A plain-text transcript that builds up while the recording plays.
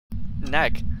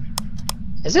neck.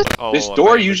 Is it? Oh, This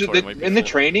door usually in the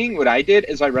training. What I did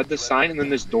is I read the sign and then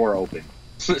this door opened.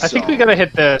 I think we gotta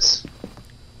hit this.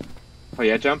 Oh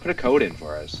yeah, John, put a code in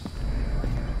for us.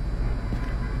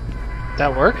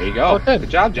 That work? There you go. Oh, good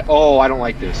job, John. Oh, I don't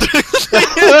like this.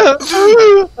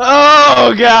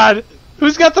 Oh god!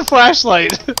 Who's got the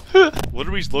flashlight? What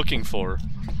are we looking for?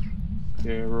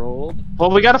 Gerald.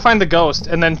 Well, we gotta find the ghost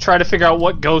and then try to figure out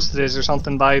what ghost it is or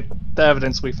something by the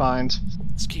evidence we find.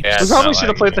 Yeah, we probably should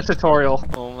have played the tutorial.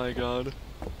 Oh my god.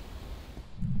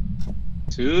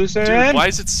 Susan! Dude, why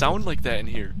does it sound like that in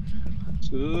here?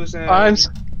 Susan!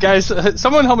 Guys,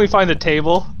 someone help me find a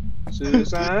table.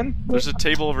 Susan? There's a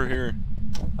table over here.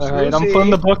 Alright, I'm putting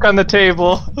the book on the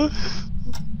table.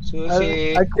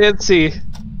 Susie! I can't see.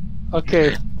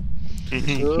 Okay.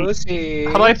 Susie!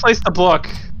 How do I place the book?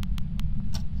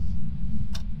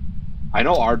 I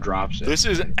know R drops it. This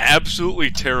is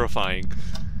absolutely terrifying.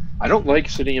 I don't like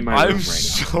sitting in my room right now. I'm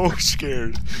so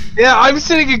scared. Yeah, I'm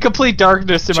sitting in complete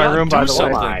darkness in my room, by the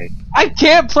way. I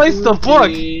can't place the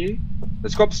book!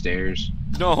 Let's go upstairs.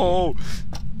 No!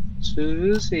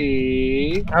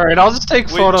 Susie! Alright, I'll just take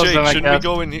photos Jake, then, I shouldn't we guess.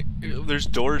 go in here? There's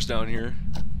doors down here.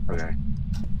 Okay.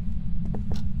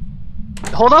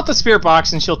 Hold out the spirit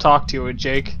box and she'll talk to you,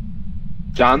 Jake.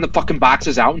 John, the fucking box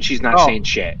is out and she's not saying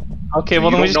shit. Okay, So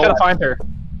well then you we just don't gotta know find her.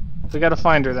 We gotta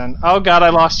find her then. Oh god, I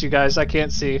lost you guys. I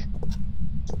can't see.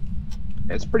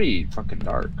 It's pretty fucking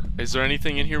dark. Is there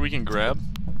anything in here we can grab?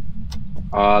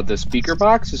 The speaker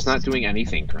box is not doing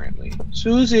anything currently.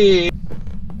 Susie!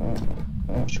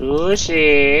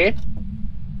 Susie!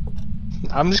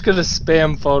 I'm just gonna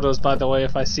spam photos, by the way,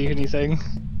 if I see anything.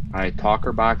 Alright,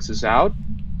 talker box is out.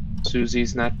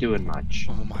 Susie's not doing much.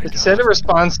 Oh my god. It said it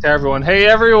responds to everyone. Hey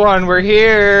everyone, we're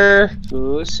here!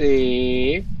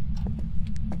 Susie!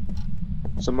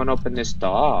 Someone open this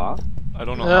door. I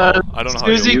don't know how. I don't know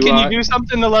Susie, how can you do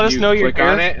something to let us know you're here? You click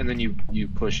on it and then you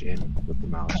push in with the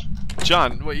mouse.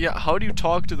 John, wait, yeah, how do you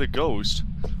talk to the ghost?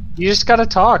 You just gotta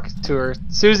talk to her.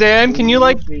 Suzanne, can you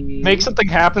like make something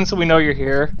happen so we know you're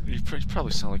here? You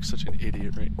probably sound like such an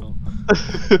idiot right now.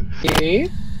 Hey?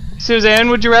 Suzanne,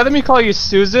 would you rather me call you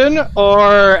Susan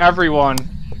or everyone?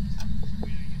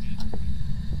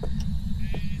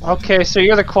 Okay, so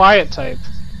you're the quiet type.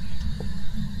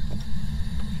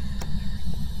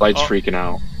 Light's freaking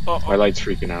out. Uh-oh. My light's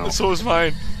freaking out. So is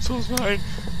mine. So is mine.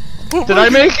 Oh Did I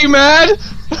make you mad?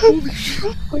 Holy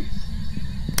shit.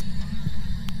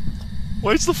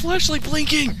 Why is the flashlight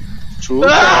blinking?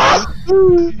 Ah!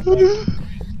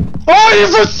 Oh, your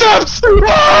footsteps!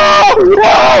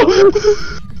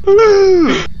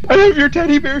 Oh! I have your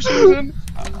teddy bear, Susan!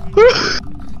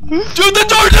 Dude, the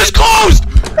door just closed!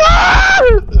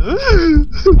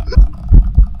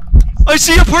 I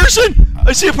see a person!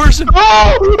 I see a person!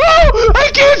 Oh! Oh! I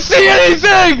can't see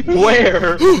anything!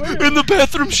 Where? In the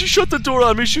bathroom, she shut the door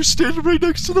on me. She was standing right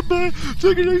next to the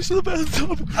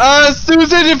bathtub.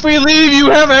 Susan, if we leave, you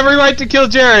have every right to kill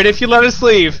Jared if you let us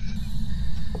leave.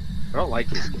 I don't like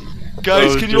this game.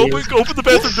 Guys, can you open the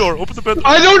bathroom door? Open the bathroom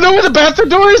door. I don't know where the bathroom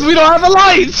door is. We don't have a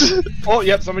light. Oh,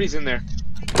 yep, somebody's in there.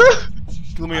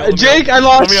 Let me out, Jake, I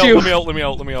lost you. Let me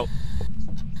out.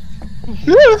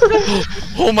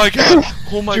 Oh my god.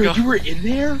 Oh my god. You were in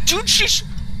there? Dude, she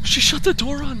shut the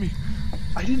door on me.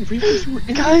 I didn't realize you were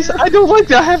in Guys, I don't like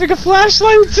that having a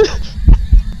flashlight.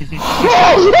 Dude,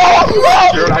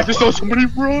 I just saw somebody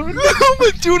run.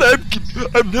 Dude,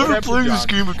 I'm never playing this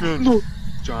game again. No.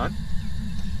 John?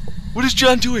 What is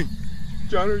John doing?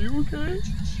 John, are you okay?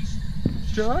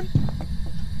 John?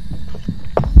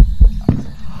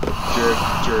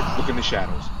 Jared, look in the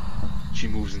shadows. She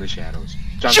moves in the shadows.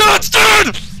 John's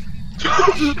dead!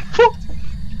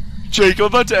 Jake, I'm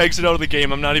about to exit out of the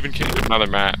game. I'm not even kidding. Another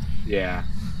map. Yeah.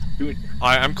 Dude.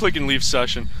 I'm clicking leave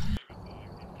session.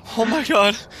 Oh my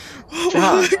god. Oh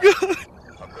John. my god.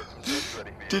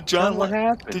 Did John what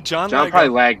happened? Did John probably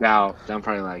lagged out.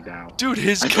 Dude,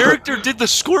 his character did the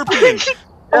scorpion.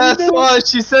 Yes,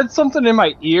 she said something in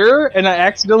my ear, and I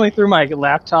accidentally threw my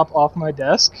laptop off my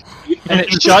desk, and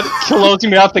it shut, closing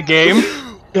me out the game.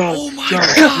 God, oh my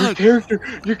god!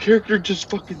 Your character just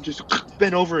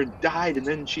bent over and died, and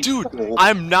then she. Dude,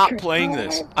 I'm not playing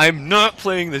this. I'm not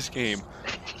playing this game.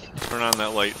 Turn on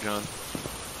that light, John.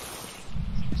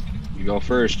 You go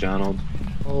first, Donald.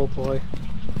 Oh boy.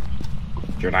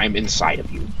 Dude, I'm inside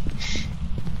of you.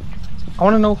 I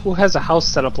want to know who has a house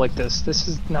set up like this. This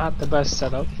is not the best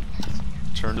setup.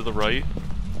 Turn to the right.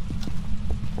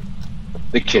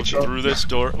 The kitchen. Go through this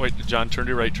door. Wait, John, turn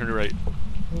to your right.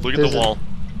 Look at the wall.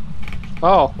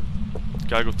 Oh.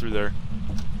 Gotta go through there.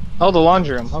 Oh, the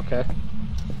laundry room. Okay.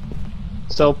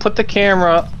 So put the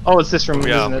camera. Oh, it's this room,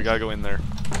 Yeah, isn't it? we gotta go in there.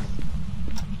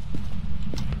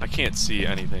 I can't see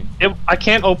anything. I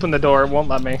can't open the door. It won't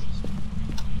let me.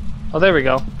 Oh, there we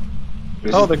go.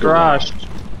 This Oh, is the garage.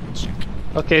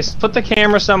 Okay, so put the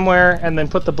camera somewhere, and then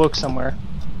put the book somewhere.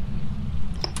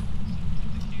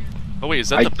 Oh wait, is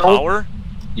that the power?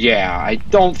 Yeah, I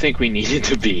don't think we need it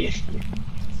to be.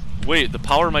 Wait, the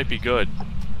power might be good.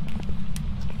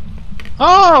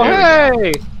 Oh,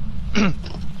 hey!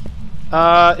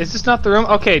 Is this not the room?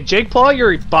 Okay, Jake, pull out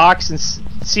your box and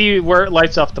see where it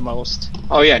lights up the most.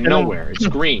 Oh yeah, nowhere. It's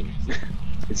green.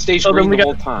 It stays So then green we the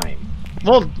got- whole time.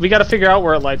 Well, we gotta figure out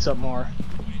where it lights up more.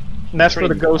 And that's where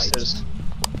the Turn the ghost lights. is.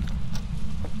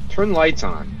 Turn lights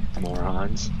on,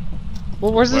 morons.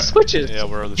 Well, where's the Where- switches? Yeah,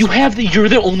 where are the You're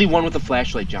the only one with a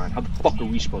flashlight, John. How the fuck are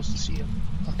we supposed to see him?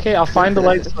 Okay, I'll find the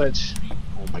light switch.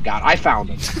 Oh my god, I found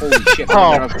him. Holy shit, I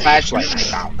Oh. got a flashlight and I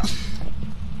found him.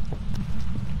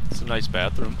 It's a nice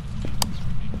bathroom.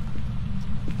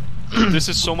 This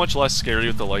is so much less scary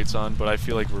with the lights on, but I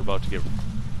feel like we're about to get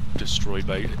destroyed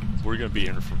by. We're gonna be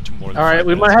in here for more than. All right, 5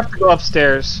 we might minutes. have to go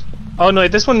upstairs. Oh no,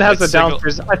 this one has Let's the take a-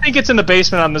 downstairs. I think it's in the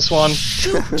basement on this one.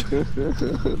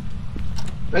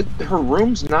 Her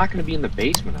room's not going to be in the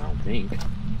basement, I don't think.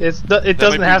 It might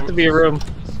doesn't be- have to be a room.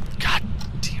 God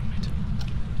damn it!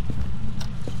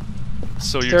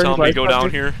 So Is you're there any telling me light go up down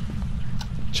here? here?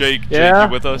 Jake, Yeah.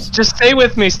 you with us? Just stay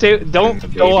with me. Don't The go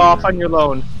baby off room. on your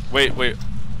own. Wait.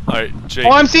 All right, Jake.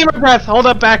 Oh, I'm seeing my breath. Hold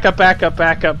up, back up.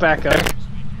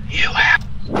 You have.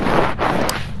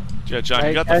 Yeah, John, you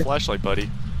Alright, got the guys. flashlight, buddy.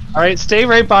 All right, stay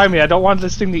right by me. I don't want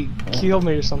this thing to kill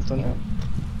me or something.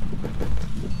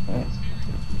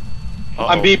 Uh-oh.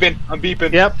 I'm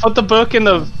beeping. Yep, put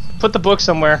the book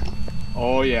somewhere.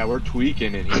 Oh yeah, we're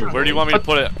tweaking in here. Where do you want me to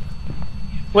put it?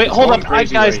 Wait, It's hold going up,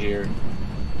 crazy guys. right here.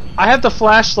 I have the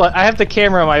flashlight. I have the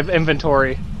camera in my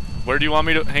inventory. Where do you want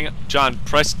me to hang it? John,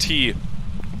 press T.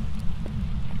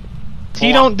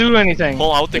 T Pull don't do anything.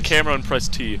 Pull out the camera and press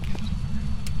T.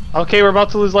 Okay, we're about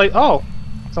to lose light. Oh,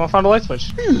 someone found a light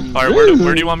switch. Alright, where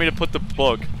do you want me to put the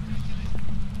book?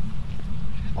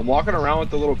 I'm walking around with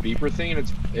the little beeper thing,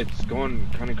 and it's going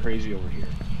kind of crazy over here.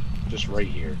 Just right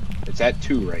here. It's at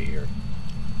 2 right here.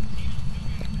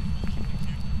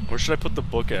 Where should I put the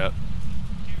book at?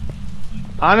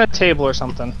 On a table or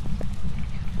something.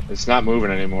 It's not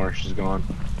moving anymore. She's gone.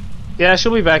 Yeah,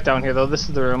 she'll be back down here though. This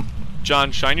is the room.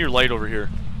 John, shine your light over here.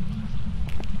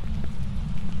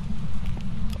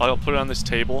 I'll put it on this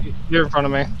table. You're in front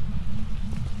of me.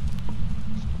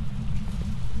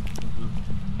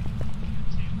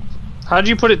 How'd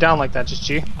you put it down like that, just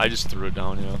G? I just threw it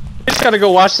down, yeah. We just gotta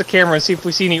go watch the camera and see if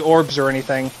we see any orbs or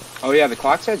anything. Oh yeah, the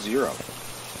clock's at 0.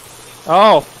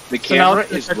 Oh, The So now camera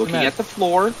it's is detecting looking that. at the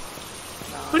floor.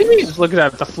 what do you mean? Just looking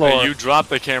at the floor. Hey, you dropped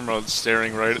the camera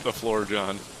staring right at the floor,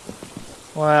 John.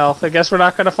 Well, I guess we're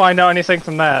not gonna find out anything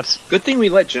from that. Good thing we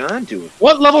let John do it.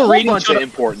 What level A whole reading? bunch of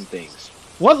important things.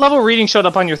 What level reading showed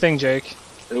up on your thing, Jake?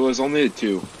 It was only a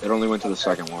 2. It only went to the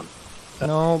second one.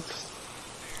 Nope.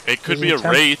 It could Is be it a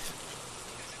temp- wraith.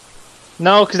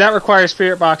 No, because that requires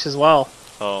spirit box as well.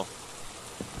 Oh.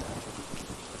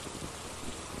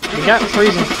 We got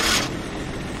freezing.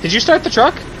 Did you start the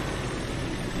truck?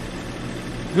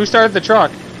 Who started the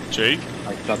truck? Jake?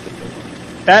 I thought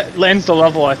the That ends the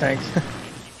level, I think.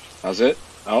 How's it?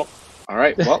 Oh.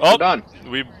 Alright, well, Oh. we're done.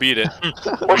 We beat it.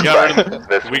 We got rid of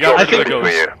the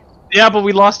ghost. Yeah, but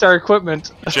we lost our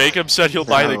equipment. Jacob said he'll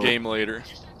buy the No. game later.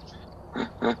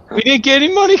 We didn't get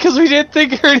any money because we didn't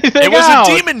figure anything It was out.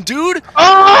 a demon, dude!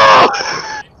 Oh!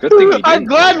 Good thing we didn't. I'm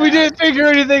glad we didn't figure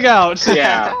anything out.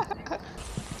 Yeah.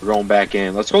 We're going back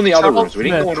in. Let's go in the other Trouble rooms. We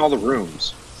didn't go Smith. in all the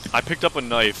rooms. I picked up a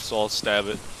knife, so I'll stab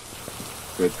it.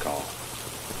 Good call.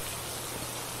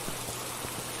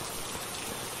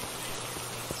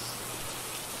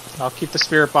 I'll keep the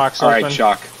spirit box Alright, open.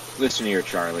 Chuck. Listen here,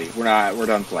 Charlie. We're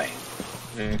done playing.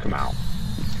 Come out.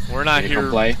 We're not You gonna come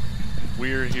here. play?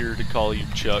 We're here to call you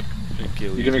Chuck and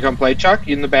kill You you. gonna come play, Chuck?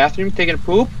 You in the bathroom taking a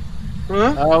poop?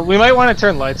 Huh? We might want to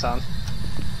turn lights on.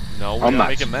 No, we're I'm gonna not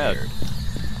make him mad. scared.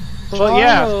 Well,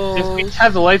 yeah. If we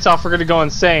have the lights off, we're gonna go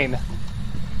insane.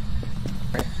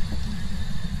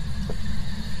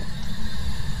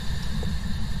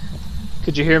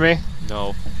 Could you hear me?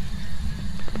 No.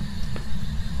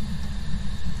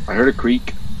 I heard a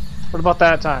creak. What about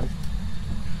that time?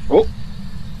 Oh,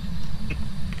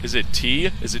 Is it T?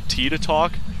 Is it T to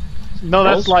talk? No,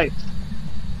 that's Rose? light.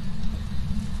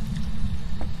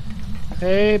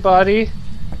 Hey, buddy.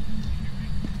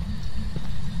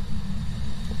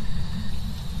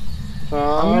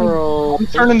 Sorrow. I'm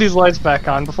turning these lights back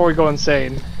on before we go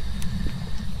insane.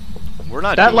 We're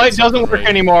not. That doing light doesn't something work right.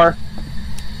 anymore.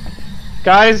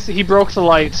 Guys, he broke the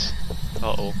light.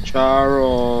 Uh-oh.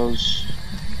 Charles.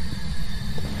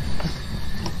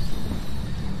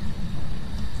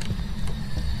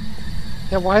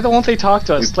 Yeah, why won't they talk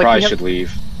to We us? probably we have- should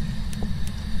leave.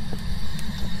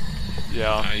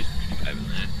 Yeah.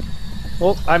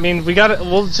 Well, I mean,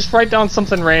 we'll just write down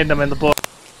something random in the book.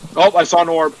 Oh, I saw an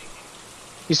orb.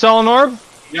 You saw an orb?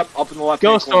 Yep, up in the left.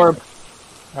 Ghost orb.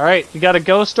 Alright, we got a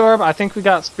ghost orb. I think we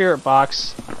got spirit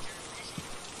box.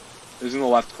 It's in the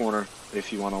left corner,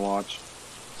 if you want to watch.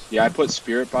 Yeah, I put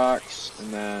spirit box,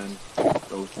 and then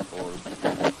ghost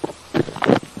orb.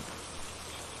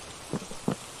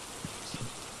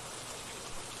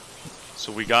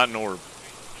 So we got an orb.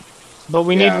 But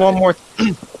we Yeah. need one more...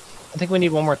 I think we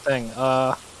need one more thing.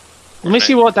 Let me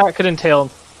see what that could entail.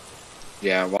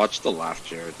 Yeah, watch the left,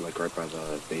 Jared, like right by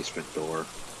the basement door.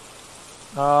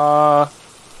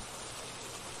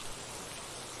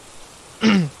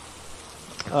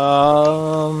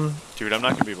 Dude, I'm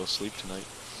not gonna be able to sleep tonight.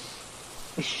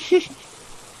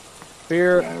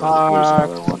 Spirit Yeah, there's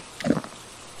box, another one.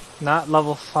 not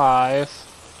level 5.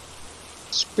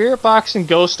 Spirit box and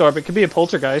ghost orb. It could be a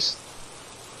poltergeist.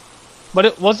 But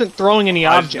it wasn't throwing any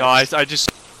objects. No, I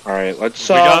just... All right, let's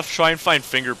we gotta try and find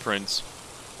fingerprints.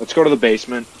 let's go to the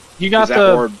basement. You got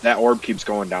 'Cause the... that orb keeps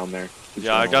going down there. Keeps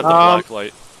Yeah, I going got the over. black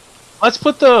light. Let's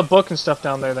put the book and stuff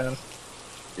down there then.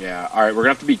 Yeah, all right, we're gonna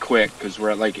have to be quick because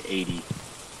we're at like 80%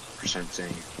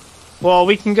 saying. Well,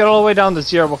 we can get all the way down to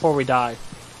 0 before we die.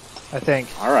 I think.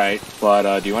 All right,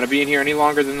 but do you want to be in here any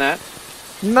longer than that?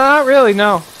 Not really,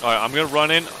 no. Alright, I'm gonna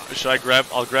run in.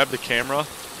 I'll grab the camera.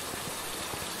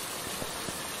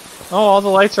 Oh, all the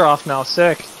lights are off now.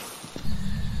 Sick.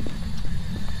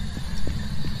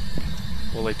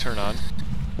 Will they turn on?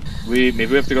 Maybe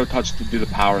we have to go do the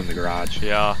power in the garage.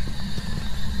 Yeah.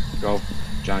 Go,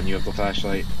 John. You have the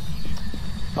flashlight.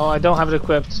 Oh, I don't have it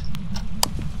equipped.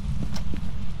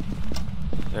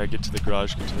 Yeah, get to the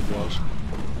garage,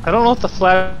 I don't know if the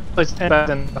flashlight's bad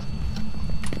enough.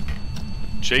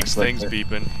 Jake's thing's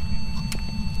beeping.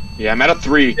 Yeah, I'm at a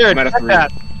 3. Here, I'm at a check 3.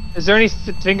 that. Is there any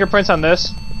fingerprints on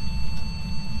this?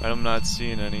 I'm not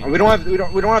seeing any. We don't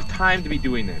have time to be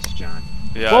doing this, John.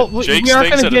 Yeah, Well, Jake's we aren't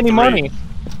thing's gonna at get a any 3. money.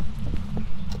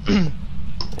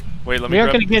 Wait, let me We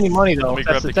aren't grab gonna get any money though. Let me That's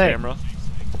grab the the thing. camera.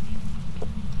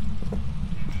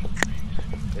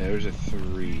 Yeah, there's a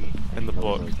 3. And the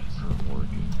book. Like, not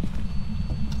working.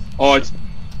 Oh, it's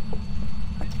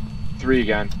 3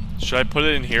 again. Should I put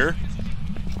it in here?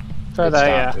 Try It that,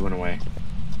 stopped. yeah. It went away.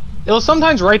 It'll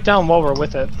sometimes write down while we're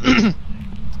with it.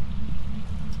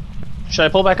 Should I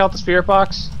pull back out the spirit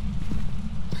box?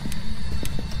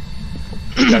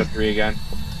 Got a 3 again.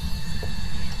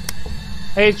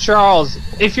 Hey Charles,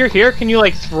 if you're here, can you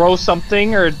like throw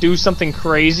something or do something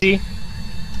crazy?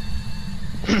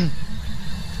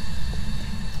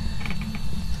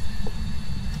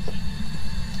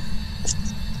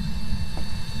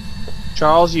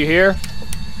 Charles, you here?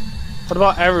 What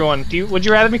about everyone? Would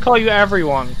you rather me call you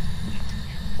everyone?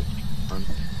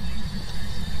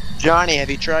 Johnny, have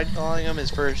you tried calling him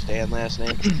his first and last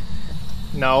name?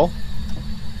 No.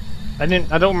 I don't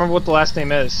remember what the last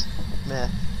name is. Meh.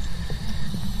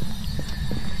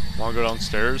 Wanna go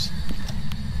downstairs?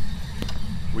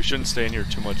 We shouldn't stay in here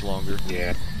too much longer.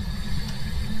 Yeah.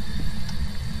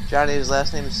 Johnny, his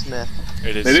last name is Smith.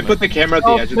 It is. Maybe Smith. put the camera at the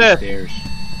Oh, edge Smith. of the stairs.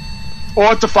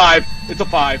 Oh, it's a 5. It's a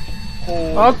 5.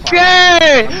 Oh,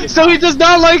 Okay! So he does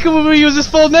not like it when we use his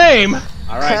full name!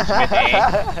 Alright, Smith,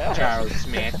 eh? Charles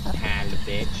Smith, kind of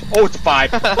bitch. Oh, it's a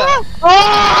 5.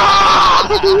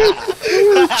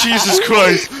 Jesus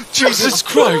Christ! Jesus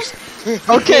Christ!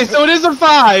 Okay, so it is a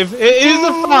 5. It is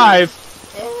a 5.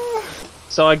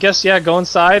 So I guess, yeah, go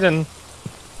inside and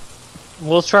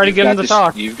we'll try to get him to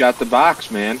talk. You've got the box,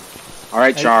 man.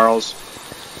 Alright, Charles.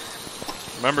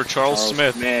 Remember Charles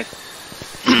Smith.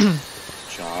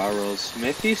 Charles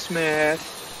Smithy Smith.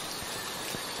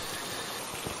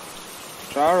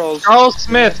 Charles. Charles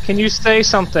Smith, can you say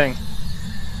something?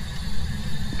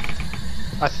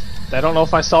 I don't know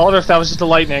if I saw it or if that was just the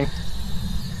lightning.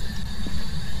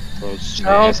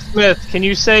 Charles Smith, can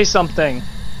you say something?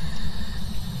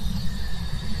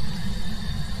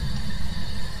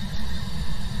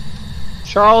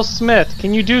 Charles Smith,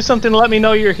 can you do something to let me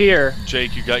know you're here?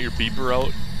 Jake, you got your beeper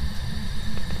out?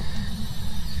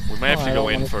 We might have Oh, to I go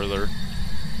don't in wanna- further.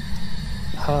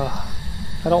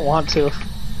 I don't want to.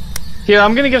 Here,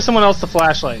 I'm gonna give someone else the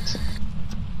flashlight.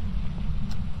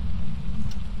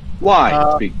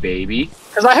 Why, big baby?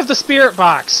 Because I have the spirit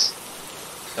box.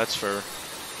 That's fair.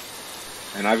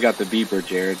 And I've got the beeper,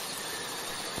 Jared.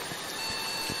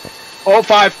 Oh,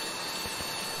 5.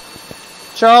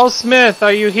 Charles Smith,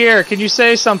 are you here? Can you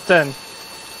say something?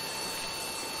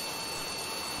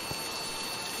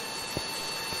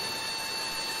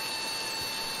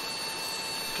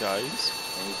 Guys?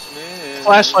 Smith.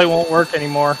 Flashlight won't work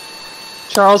anymore.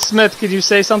 Charles Smith, could you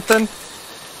say something?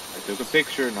 I took a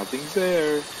picture. Nothing's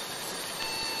there.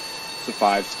 It's a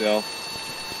 5 still.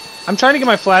 I'm trying to get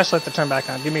my flashlight to turn back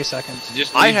on. Give me a second.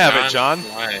 Just I leave have it, John.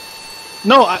 Why?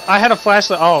 No, I had a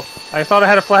flashlight. Oh, I thought I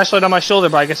had a flashlight on my shoulder,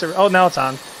 but I guess oh, now it's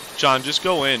on. John, just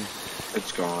go in.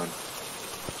 It's gone.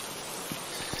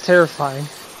 Terrifying.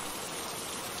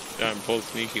 John, pull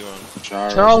sneaky one.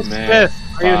 Charles Smith,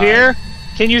 are you here?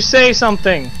 Can you say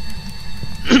something?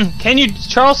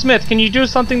 Charles Smith, can you do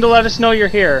something to let us know you're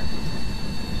here?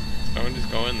 Someone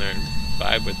just go in there and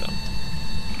vibe with them.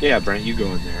 Yeah, Brent, you go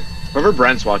in there. Whoever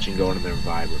Brent's watching, go in there and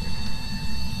vibe with him.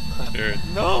 Sure.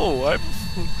 No, I'm...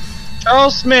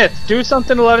 Charles Smith, do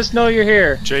something to let us know you're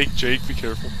here. Jake, be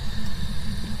careful.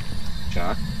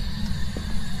 Chuck?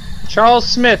 Charles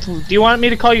Smith, do you want me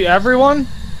to call you everyone?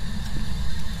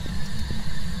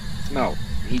 No,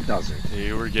 he doesn't. Yeah,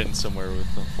 you were getting somewhere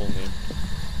with the full name.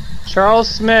 Charles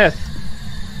Smith.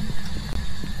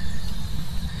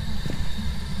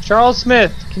 Charles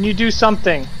Smith, can you do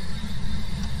something?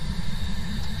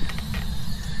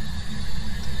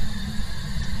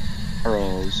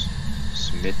 Charles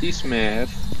Smithy Smith.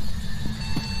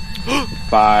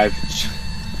 5.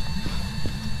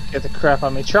 Get the crap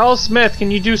on me. Charles Smith,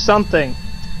 can you do something?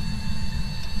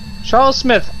 Charles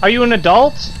Smith, are you an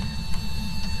adult?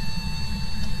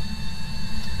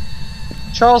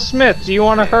 Charles Smith, do you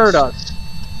want to hurt us?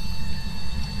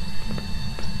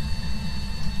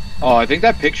 Oh, I think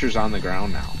that picture's on the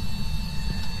ground now.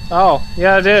 Oh,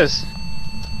 yeah, it is.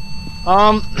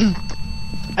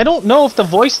 I don't know if the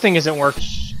voice thing isn't working.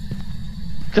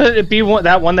 Could it be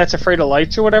that one that's afraid of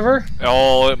lights or whatever?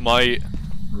 Oh, it might.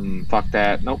 Fuck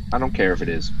that. Nope, I don't care if it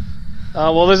is.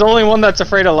 Well, there's only one that's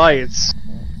afraid of lights.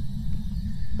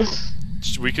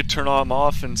 We could turn them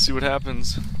off and see what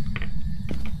happens.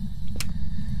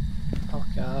 Oh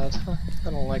god, I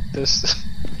don't like this.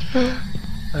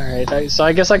 Alright, so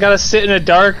I guess I gotta sit in a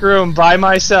dark room by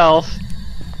myself.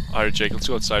 Alright, Jake, let's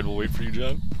go outside. We'll wait for you,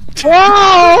 John.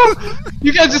 Whoa!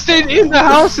 You guys are staying in the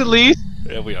house at least.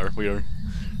 Yeah, we are.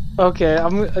 Okay,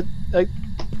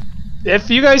 if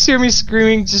you guys hear me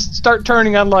screaming, just start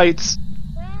turning on lights.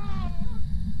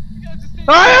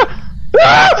 Ah!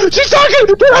 Ah! She's talking!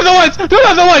 Turn on the lights! Turn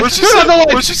on the lights! What's she Turn on the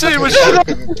lights! What's she say? Turn on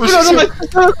the lights!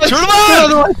 Turn on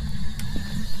the lights!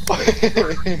 What'd she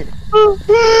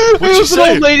It was an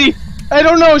say? old lady. I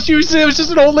don't know. It was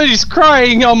just an old lady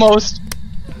crying almost.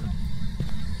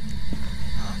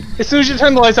 As soon as you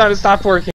turn the lights on, it stopped working.